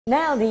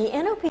Now, the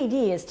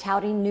NOPD is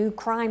touting new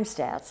crime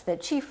stats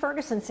that Chief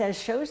Ferguson says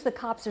shows the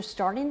cops are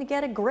starting to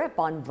get a grip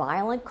on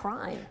violent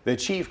crime. The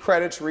chief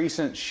credits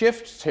recent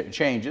shift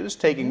changes,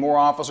 taking more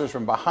officers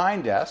from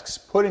behind desks,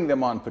 putting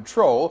them on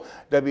patrol.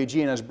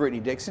 WGNO's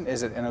Brittany Dixon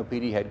is at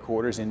NOPD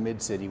headquarters in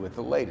Mid-City with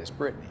the latest.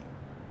 Brittany.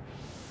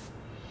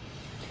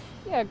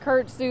 Yeah,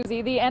 Kurt,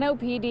 Susie, the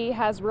NOPD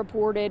has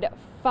reported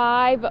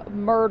 5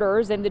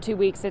 murders in the 2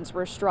 weeks since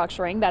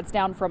restructuring. That's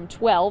down from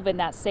 12 in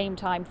that same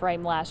time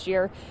frame last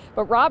year.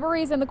 But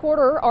robberies in the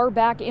quarter are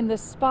back in the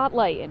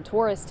spotlight, and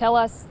tourists tell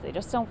us they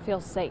just don't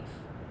feel safe.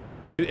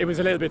 It was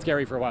a little bit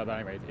scary for a while, but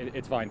anyway,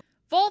 it's fine.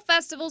 Fall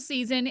festival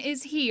season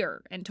is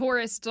here, and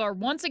tourists are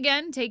once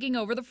again taking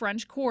over the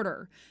French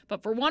Quarter.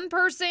 But for one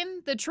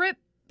person, the trip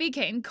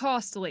became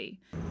costly.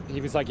 He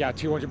was like, yeah,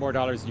 $200 more,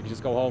 you could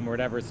just go home or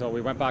whatever. So we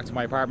went back to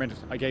my apartment.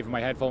 I gave him my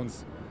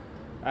headphones,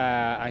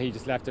 and he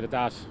just left it at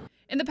that.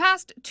 In the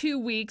past 2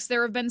 weeks,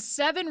 there have been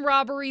 7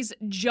 robberies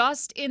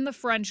just in the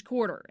French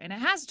Quarter, and it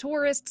has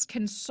tourists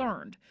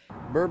concerned.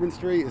 Bourbon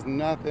Street is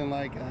nothing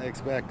like I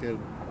expected.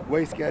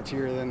 Way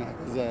sketchier than I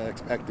was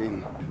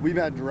expecting. We've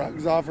had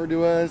drugs offered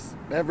to us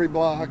every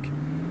block,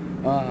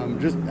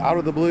 just out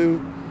of the blue.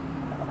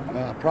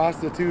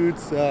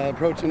 Prostitutes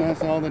approaching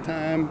us all the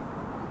time.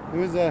 It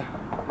was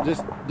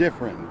just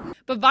different.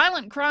 But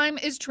violent crime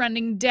is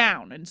trending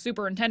down, and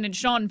Superintendent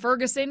Chief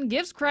Ferguson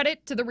gives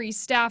credit to the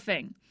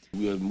restaffing.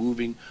 We are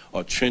moving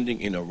or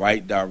trending in the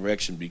right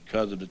direction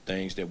because of the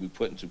things that we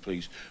put into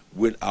place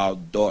with our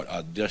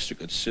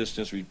district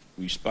assistance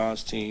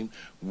response team,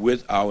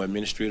 with our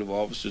administrative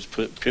officers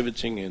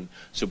pivoting and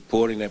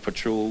supporting that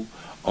patrol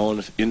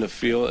in the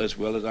field, as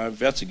well as our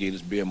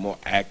investigators being more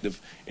active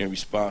in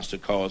response to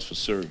calls for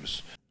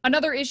service.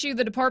 Another issue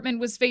the department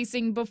was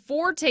facing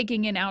before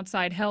taking in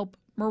outside help,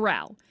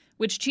 morale,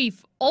 which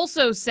Chief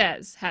also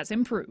says has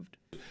improved.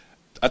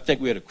 I think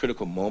we had a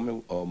critical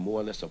moment, or more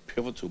or less a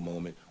pivotal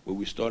moment, where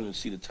we're starting to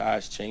see the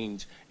tides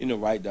change in the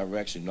right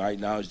direction. Right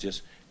now it's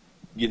just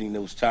getting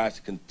those tides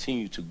to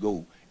continue to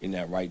go in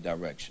that right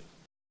direction.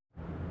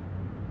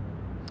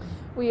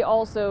 We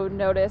also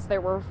noticed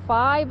there were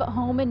 5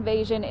 home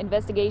invasion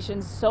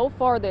investigations so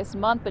far this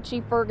month, but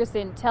Chief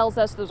Ferguson tells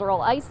us those are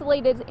all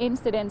isolated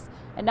incidents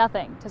and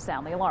nothing to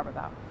sound the alarm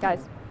about.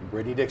 Guys.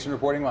 Brittany Dixon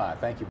reporting live.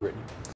 Thank you, Brittany.